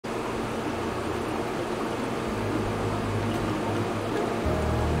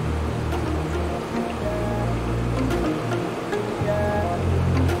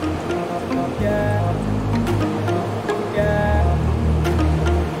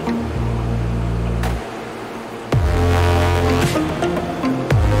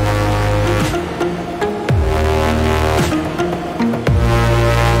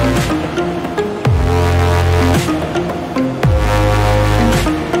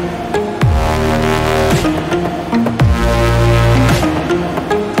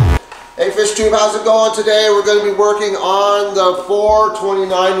YouTube, how's it going today? We're going to be working on the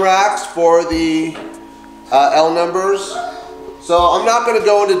 429 racks for the L numbers. So I'm not going to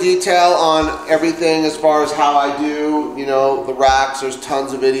go into detail on everything as far as how I do, you know, the racks. There's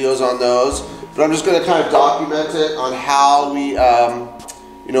tons of videos on those. But I'm just going to kind of document it on how we,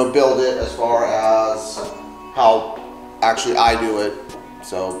 you know, build it as far as how actually I do it.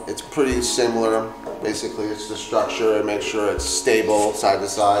 So it's pretty similar. Basically, it's the structure and make sure it's stable side to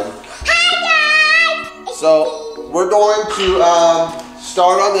side. Hi guys! So we're going to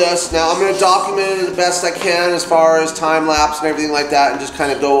start on this. Now I'm going to document it the best I can as far as time lapse and everything like that, and just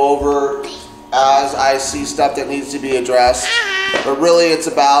kind of go over as I see stuff that needs to be addressed. But really, it's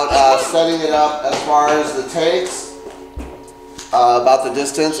about setting it up as far as the tanks, about the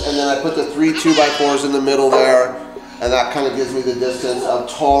distance, and then I put the 3 2x4s in the middle there, and that kind of gives me the distance of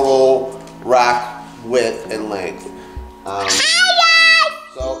total rack width and length.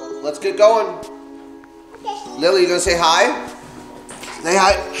 So let's get going. Lily, you gonna say hi? Say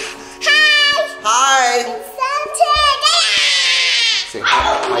hi. Hi! Hi! It's Say hi.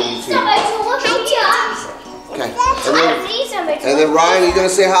 Hi, YouTube. Okay. And then Ryan, are you gonna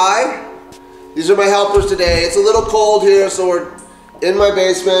say hi? These are my helpers today. It's a little cold here, so we're in my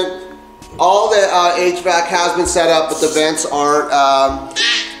basement. All the HVAC has been set up, but the vents aren't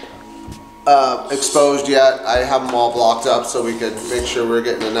exposed yet. I have them all blocked up so we could make sure we're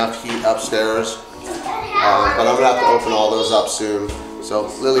getting enough heat upstairs. But I'm gonna have to open all those up soon. So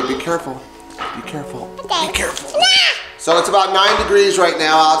Lily, be careful. Be careful. Be careful. So it's about 9 degrees right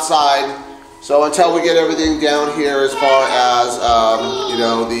now outside. So until we get everything down here as far as you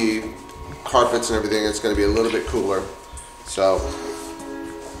know, the carpets and everything, it's gonna be a little bit cooler. So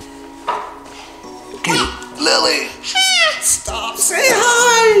okay, Lily, stop, say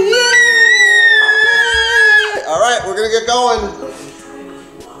hi. Yay! All right, we're gonna get going.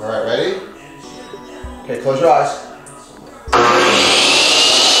 All right, ready? Okay, close your eyes.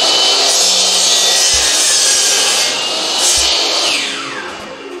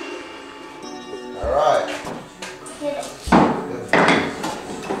 All right.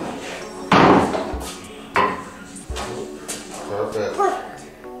 Perfect.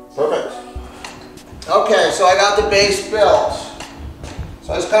 Perfect. Okay, so I got the base built.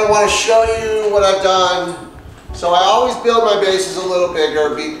 So I just kind of want to show you what I've done. So I always build my bases a little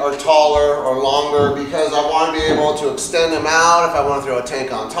bigger or taller or longer because I want to be able to extend them out. If I want to throw a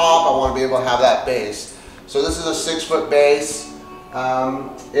tank on top, I want to be able to have that base. So this is a 6-foot base.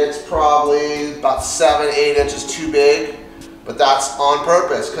 It's probably about 7-8 inches too big, but that's on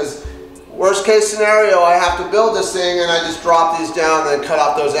purpose because worst case scenario, I have to build this thing and I just drop these down and then cut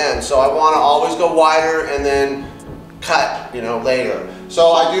off those ends. So I want to always go wider and then cut, you know, later.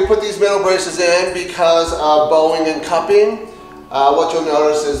 So I do put these middle braces in because of bowing and cupping. What you'll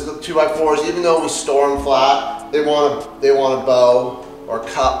notice is the 2x4s, even though we store them flat, they want to bow or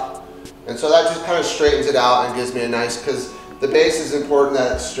cup. And so that just kind of straightens it out and gives me a nice, because the base is important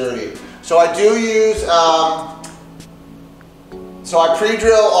that it's sturdy. So I do use, so I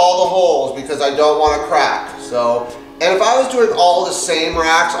pre-drill all the holes because I don't want to crack. So, and if I was doing all the same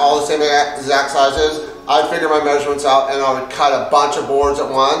racks, all the same exact sizes, I'd figure my measurements out and I would cut a bunch of boards at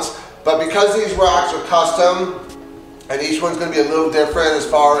once. But because these racks are custom and each one's going to be a little different as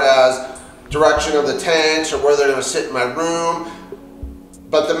far as direction of the tanks or where they're going to sit in my room.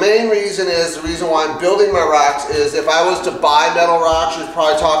 But the main reason is, the reason why I'm building my racks is if I was to buy metal racks, you're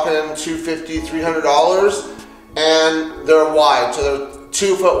probably talking $250, $300, and they're wide, so they're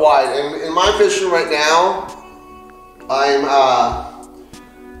 2 foot wide. And in my fishing right now,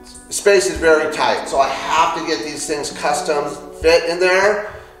 space is very tight, so I have to get these things custom fit in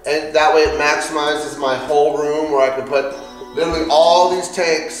there, and that way it maximizes my whole room where I can put literally all these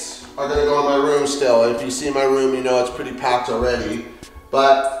tanks are going to go in my room still. If you see my room, you know it's pretty packed already,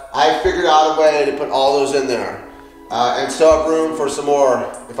 but I figured out a way to put all those in there and still have room for some more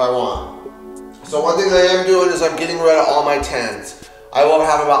if I want. So one thing I am doing is I'm getting rid of all my 10s. I will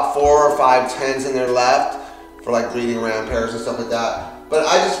have about 4 or 5 10s in there left for like breeding ram pairs and stuff like that. But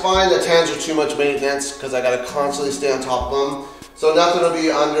I just find that 10s are too much maintenance because I got to constantly stay on top of them. So nothing will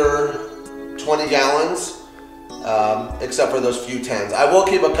be under 20 gallons, except for those few 10s. I will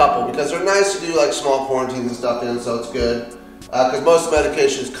keep a couple because they're nice to do like small quarantines and stuff in, so it's good. Because most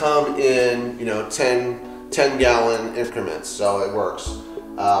medications come in, you know, 10 gallon increments, so it works.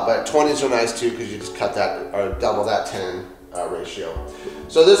 But 20s are nice too because you just cut that or double that 10 ratio.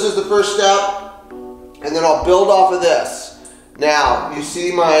 So this is the first step, and then I'll build off of this. Now, you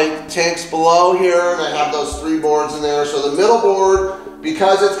see my tanks below here, and I have those 3 boards in there. So the middle board,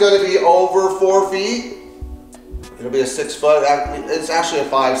 because it's going to be over 4 feet, It'll be a 6 foot. It's actually a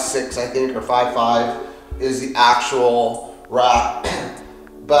 5'6", I think, or 5'5" is the actual rack.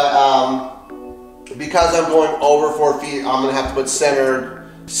 But because I'm going over 4 feet, I'm gonna have to put center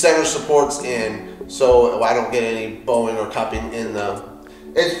supports in, so I don't get any bowing or cupping in them.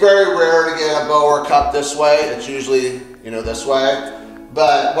 It's very rare to get a bow or cup this way. It's usually, you know, this way.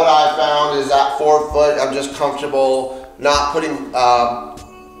 But what I found is at 4 foot, I'm just comfortable not putting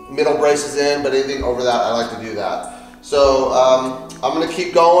middle braces in, but anything over that, I like to do that. So I'm gonna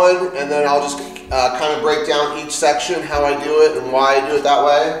keep going, and then I'll just kind of break down each section, how I do it and why I do it that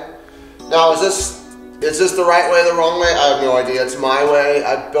way. Now, is this the right way, the wrong way? I have no idea. It's my way.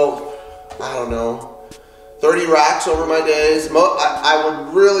 I've built, I don't know, 30 racks over my days. I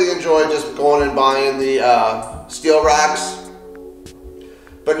would really enjoy just going and buying the steel racks,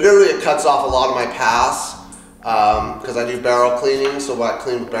 but literally it cuts off a lot of my paths because I do barrel cleaning. So when I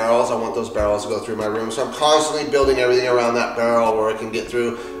clean with barrels, I want those barrels to go through my room. So I'm constantly building everything around that barrel where it can get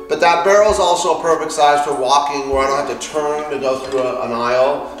through. But that barrel is also a perfect size for walking, where I don't have to turn to go through an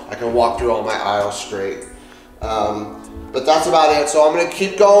aisle. I can walk through all my aisles straight. But that's about it. So I'm going to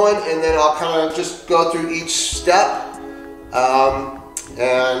keep going, and then I'll kind of just go through each step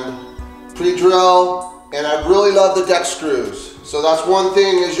and pre-drill. And I really love the deck screws. So that's one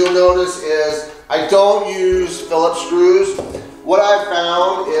thing is you'll notice is I don't use Phillips screws. What I've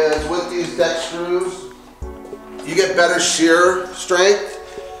found is with these deck screws, you get better shear strength.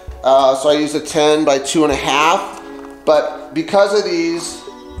 So I use a 10 by 2.5. But because of these,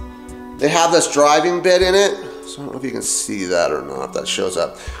 they have this driving bit in it. So I don't know if you can see that or not, if that shows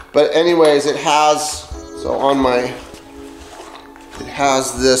up. But anyways, it has, so on my, it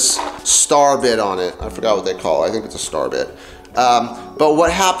has this star bit on it. I forgot what they call it. I think it's a star bit. But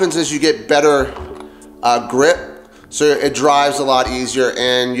what happens is you get better grip, so it drives a lot easier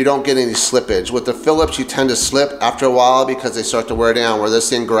and you don't get any slippage. With the Phillips, you tend to slip after a while because they start to wear down, where this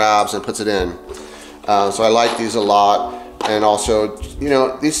thing grabs and puts it in. So I like these a lot. And also, you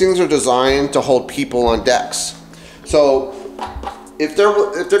know, these things are designed to hold people on decks. So if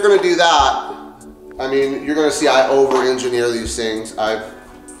they're gonna do that, I mean, you're gonna see I over-engineer these things. I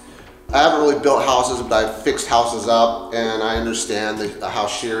haven't really built houses, but I've fixed houses up, and I understand how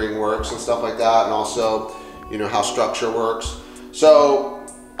shearing works and stuff like that, and also, you know, how structure works. So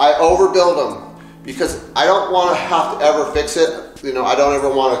I overbuild them because I don't want to have to ever fix it. You know, I don't ever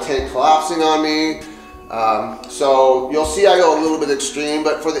want a tank collapsing on me. So you'll see I go a little bit extreme,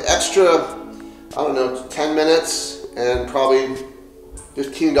 but for the extra, I don't know, 10 minutes and probably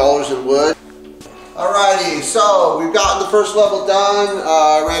 $15 in wood. Alrighty, so we've gotten the first level done.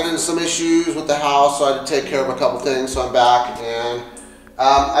 I ran into some issues with the house, so I had to take care of a couple things, so I'm back, and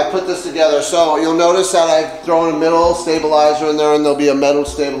I put this together. So you'll notice that I've thrown a middle stabilizer in there, and there'll be a metal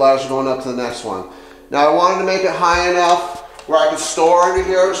stabilizer going up to the next one. Now I wanted to make it high enough where I could store under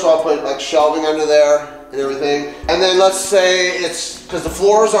here, so I'll put like shelving under there and everything. And then let's say it's, because the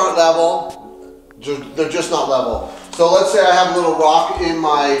floors aren't level, they're just not level. So let's say I have a little rock in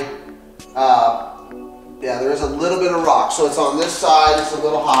my, yeah, there is a little bit of rock. So it's on this side, it's a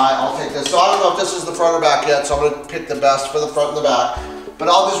little high. I'll take this. So I don't know if this is the front or back yet, so I'm gonna pick the best for the front and the back. But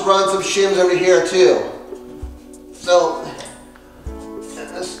I'll just run some shims over here too. So,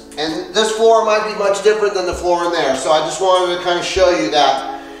 and this floor might be much different than the floor in there. So I just wanted to kind of show you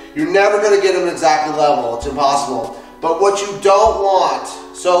that you're never gonna get them exactly level. It's impossible. But what you don't want,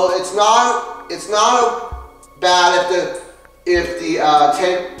 so it's not bad if the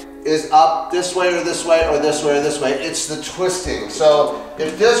tank is up this way or this way or this way or this way. It's the twisting. So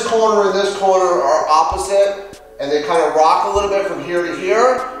if this corner and this corner are opposite and they kind of rock a little bit from here to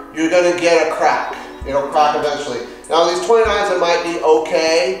here, you're gonna get a crack. It'll crack eventually. Now these 29s, it might be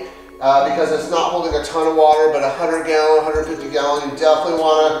okay because it's not holding a ton of water, but 100 gallon, 150 gallon, you definitely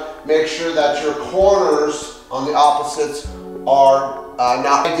wanna make sure that your corners on the opposites are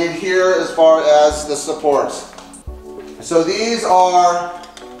not. I did here as far as the supports. So these are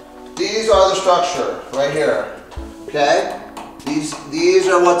the structure right here, okay? These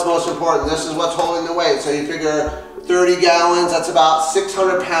are what's most important. This is what's holding the weight. So you figure 30 gallons, that's about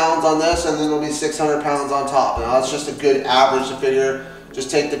 600 pounds on this, and then there'll be 600 pounds on top. Now that's just a good average to figure.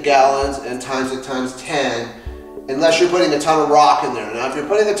 Just take the gallons and times it times 10, unless you're putting a ton of rock in there. Now if you're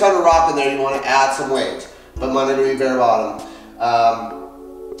putting a ton of rock in there, you want to add some weight, but mine are going to be bare bottom.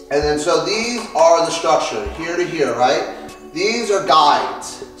 And then so these are the structure, here to here, right? These are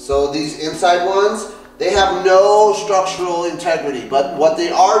guides. So these inside ones, they have no structural integrity, but what they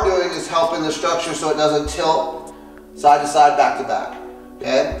are doing is helping the structure so it doesn't tilt side to side, back to back,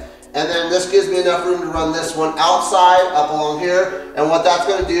 okay? And then this gives me enough room to run this one outside, up along here, and what that's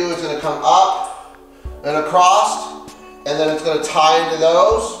gonna do is gonna come up and across, and then it's going to tie into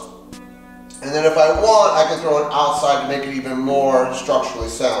those. And then if I want, I can throw it outside to make it even more structurally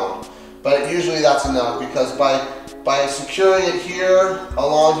sound. But usually that's enough, because by securing it here,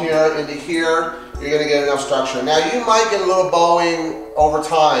 along here, into here, you're going to get enough structure. Now you might get a little bowing over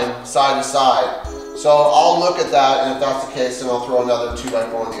time, side to side. So I'll look at that, and if that's the case, then I'll throw another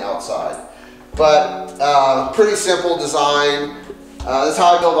 2x4 on the outside. But pretty simple design. This is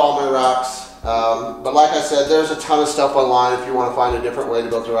how I build all my racks. But like I said, there's a ton of stuff online if you want to find a different way to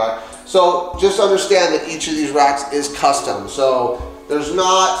build a rack. So just understand that each of these racks is custom. So there's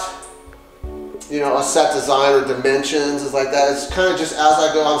not, you know, a set design or dimensions. It's like that. It's kind of just as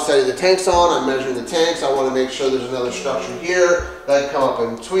I go, I'm setting the tanks on, I'm measuring the tanks. I want to make sure there's another structure here that can come up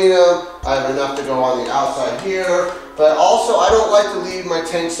in between them. I have enough to go on the outside here. But also, I don't like to leave my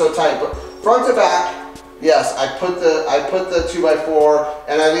tanks so tight. But front to back, yes, I put the 2x4,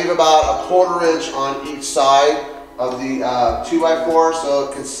 and I leave about a 1/4 inch on each side of the 2x4 so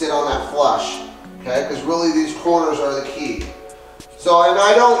it can sit on that flush. Okay, because really these corners are the key. So, and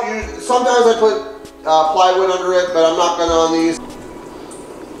I don't use, sometimes I put plywood under it, but I'm not gonna on these.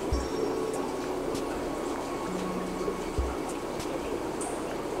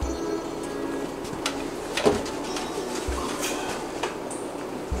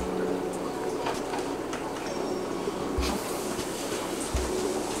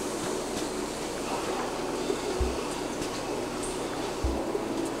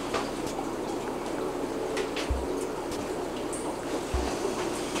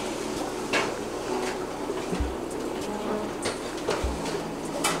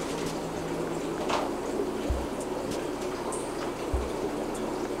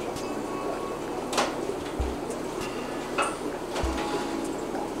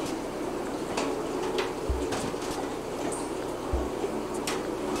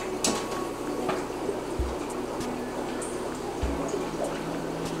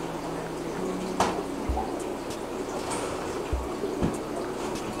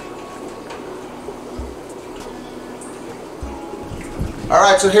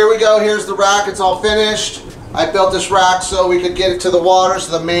 Alright, so here we go. Here's the rack. It's all finished. I built this rack so we could get it to the water,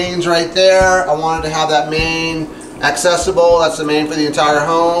 so the main's right there. I wanted to have that main accessible. That's the main for the entire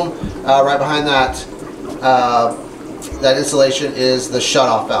home. Right behind that that insulation is the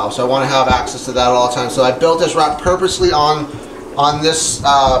shutoff valve. So I want to have access to that at all times. So I built this rack purposely on this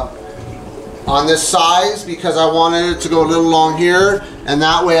size because I wanted it to go a little long here, and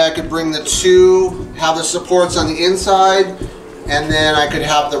that way I could bring the two, have the supports on the inside, and then I could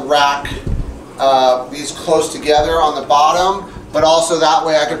have the rack these close together on the bottom, but also that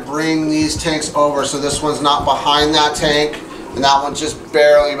way I could bring these tanks over, so this one's not behind that tank and that one's just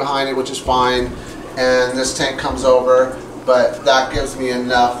barely behind it, which is fine, and this tank comes over, but that gives me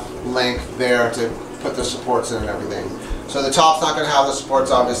enough length there to put the supports in and everything. So the top's not going to have the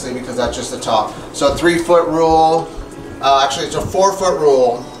supports obviously because that's just the top. So 3-foot rule, actually it's a 4-foot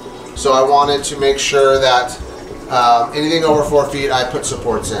rule, so I wanted to make sure that anything over 4 feet I put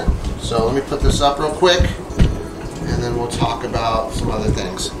supports in. So let me put this up real quick and then we'll talk about some other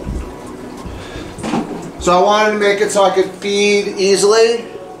things. So I wanted to make it so I could feed easily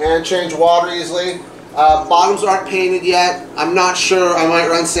and change water easily. Bottoms aren't painted yet. I'm not sure. I might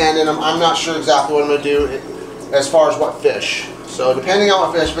run sand in them. I'm not sure exactly what I'm going to do as far as what fish. So depending on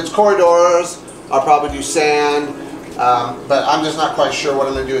what fish, if it's corridors, I'll probably do sand. But I'm just not quite sure what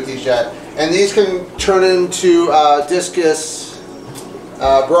I'm going to do with these yet. And these can turn into Discus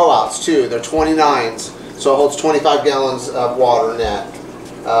grow outs too. They're 29s. So it holds 25 gallons of water net.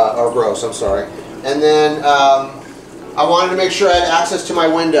 Or gross, I'm sorry. And then I wanted to make sure I had access to my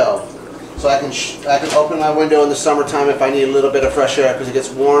window. So I can open my window in the summertime if I need a little bit of fresh air because it gets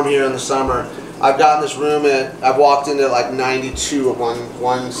warm here in the summer. I've gotten this room and I've walked into like 92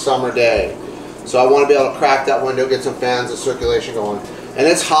 one summer day. So I want to be able to crack that window, get some fans and circulation going. And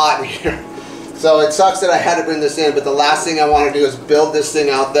it's hot in here. So it sucks that I had to bring this in, but the last thing I want to do is build this thing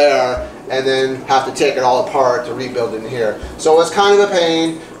out there and then have to take it all apart to rebuild it in here. So it was kind of a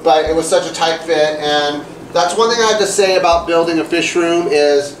pain, but it was such a tight fit, and that's one thing I have to say about building a fish room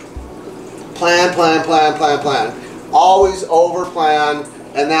is plan, plan, plan, plan, plan. Always over plan,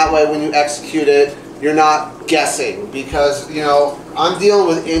 and that way when you execute it, you're not guessing because, you know, I'm dealing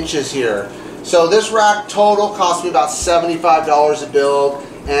with inches here. So this rack total cost me about $75 to build,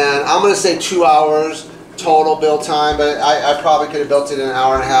 and I'm going to say 2 hours total build time, but I probably could have built it in an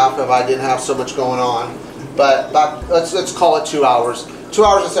hour and a half if I didn't have so much going on. But let's call it 2 hours. 2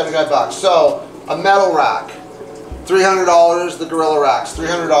 hours and 75 bucks. So a metal rack, $300. The Gorilla racks,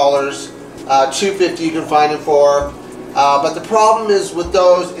 $300. $250 you can find it for. But the problem is with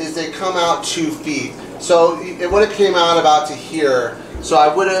those is they come out 2 feet. So it would have came out about to here. So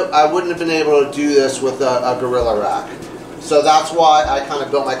I wouldn't have been able to do this with a Gorilla rack. So that's why I kind of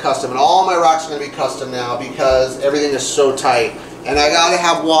built my custom. And all my racks are going to be custom now because everything is so tight. And I got to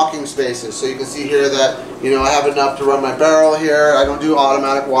have walking spaces. So you can see here that, you know, I have enough to run my barrel here. I don't do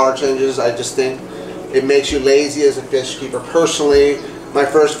automatic water changes. I just think it makes you lazy as a fish keeper. Personally, my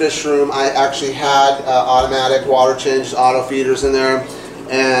first fish room, I actually had automatic water changes, auto feeders in there.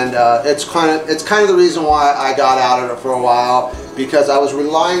 And it's kind of the reason why I got out of it for a while, because I was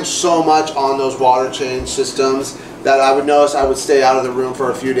relying so much on those water change systems that I would notice I would stay out of the room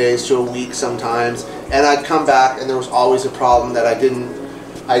for a few days to a week sometimes, and I'd come back and there was always a problem that I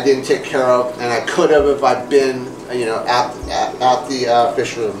didn't take care of, and I could have if I'd been, you know, at the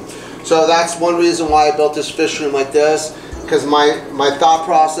fish room. So that's one reason why I built this fish room like this, because my thought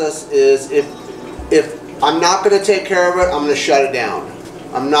process is if I'm not going to take care of it, I'm going to shut it down.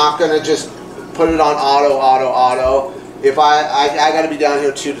 I'm not going to just put it on auto. If I got to be down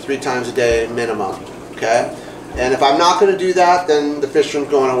here 2 to 3 times a day minimum, okay? And if I'm not going to do that, then the fish room's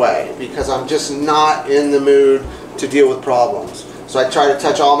going away, because I'm just not in the mood to deal with problems. So I try to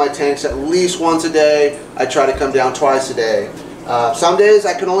touch all my tanks at least once a day. I try to come down twice a day. Some days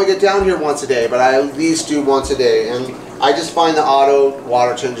I can only get down here once a day, but I at least do once a day. And I just find the auto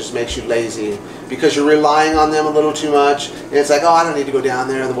water change just makes you lazy, because you're relying on them a little too much. And it's like, oh, I don't need to go down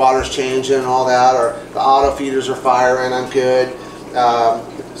there. The water's changing and all that, or the auto feeders are firing. I'm good.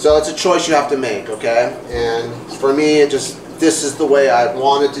 So it's a choice you have to make, okay? And for me, this is the way I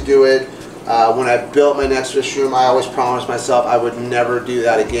wanted to do it. When I built my next fish room, I always promised myself I would never do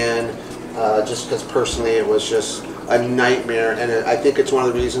that again, just because personally it was just a nightmare. And I think it's one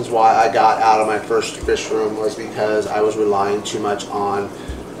of the reasons why I got out of my first fish room, was because I was relying too much on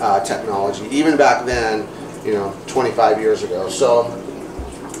technology, even back then, you know, 25 years ago. So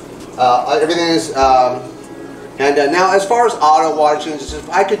everything is... And now, as far as auto water changes, if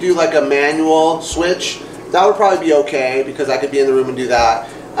I could do like a manual switch, that would probably be okay, because I could be in the room and do that.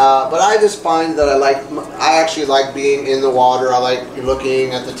 But I just find that I actually like being in the water. I like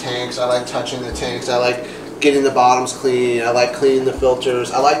looking at the tanks. I like touching the tanks. I like getting the bottoms clean. I like cleaning the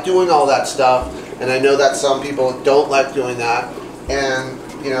filters. I like doing all that stuff. And I know that some people don't like doing that. And,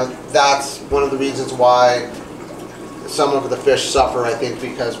 you know, that's one of the reasons why some of the fish suffer, I think,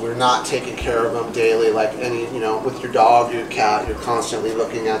 because we're not taking care of them daily. Like any, you know, with your dog, your cat, you're constantly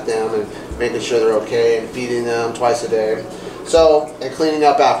looking at them and making sure they're okay and feeding them twice a day. So, and cleaning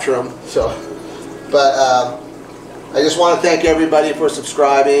up after them. So, but I just want to thank everybody for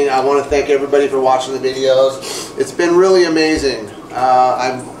subscribing. I want to thank everybody for watching the videos. It's been really amazing.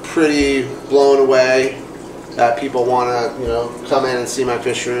 I'm pretty blown away that people want to, you know, come in and see my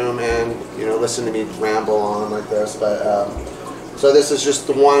fish room and, you know, listen to me ramble on like this. But so this is just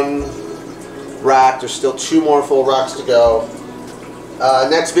the one rack. There's still 2 more full racks to go.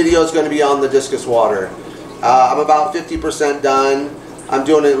 Next video is going to be on the Discus water. I'm about 50% done. I'm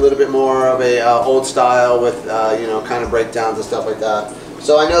doing it a little bit more of a old style with you know, kind of breakdowns and stuff like that.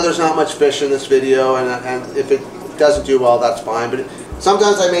 So I know there's not much fish in this video, and if it doesn't do well, that's fine. But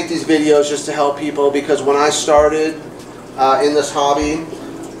sometimes I make these videos just to help people, because when I started in this hobby,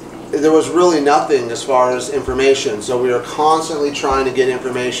 there was really nothing as far as information. So we were constantly trying to get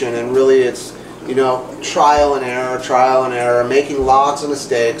information, and really it's, you know, trial and error, making lots of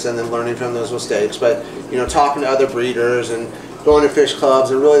mistakes and then learning from those mistakes. But, you know, talking to other breeders and going to fish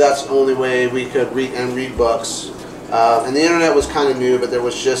clubs, and really that's the only way we could read books. And the internet was kind of new, but there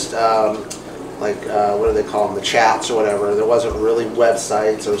was just what do they call them, the chats or whatever. There wasn't really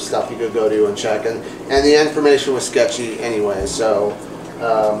websites or stuff you could go to and check, and the information was sketchy anyway. So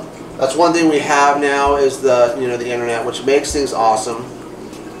that's one thing we have now, is the internet, which makes things awesome.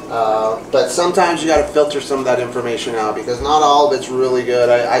 But sometimes you got to filter some of that information out, because not all of it's really good.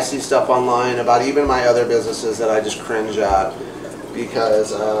 I see stuff online about even my other businesses that I just cringe at,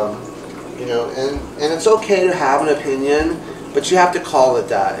 because you know, and it's okay to have an opinion, but you have to call it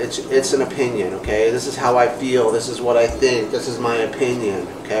that. It's an opinion, okay? This is how I feel. This is what I think. This is my opinion,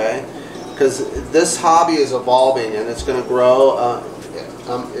 okay? Because this hobby is evolving, and it's going to grow,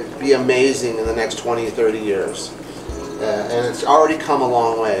 be amazing in the next 20, 30 years. And it's already come a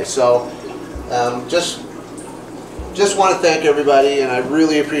long way. So just want to thank everybody, and I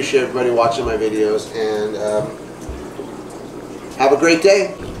really appreciate everybody watching my videos, and have a great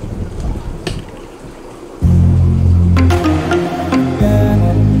day.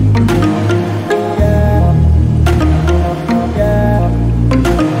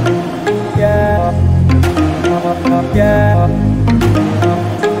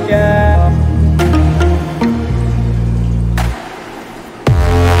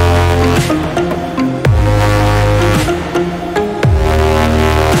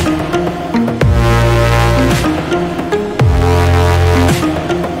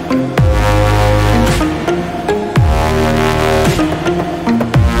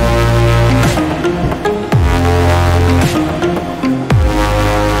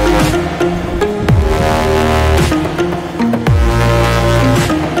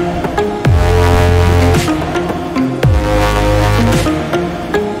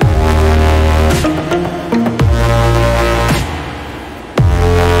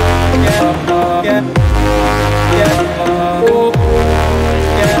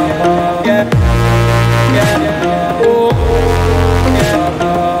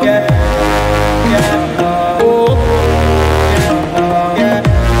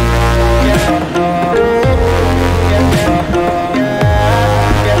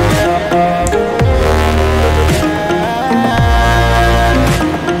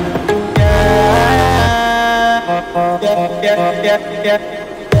 yeah, yeah.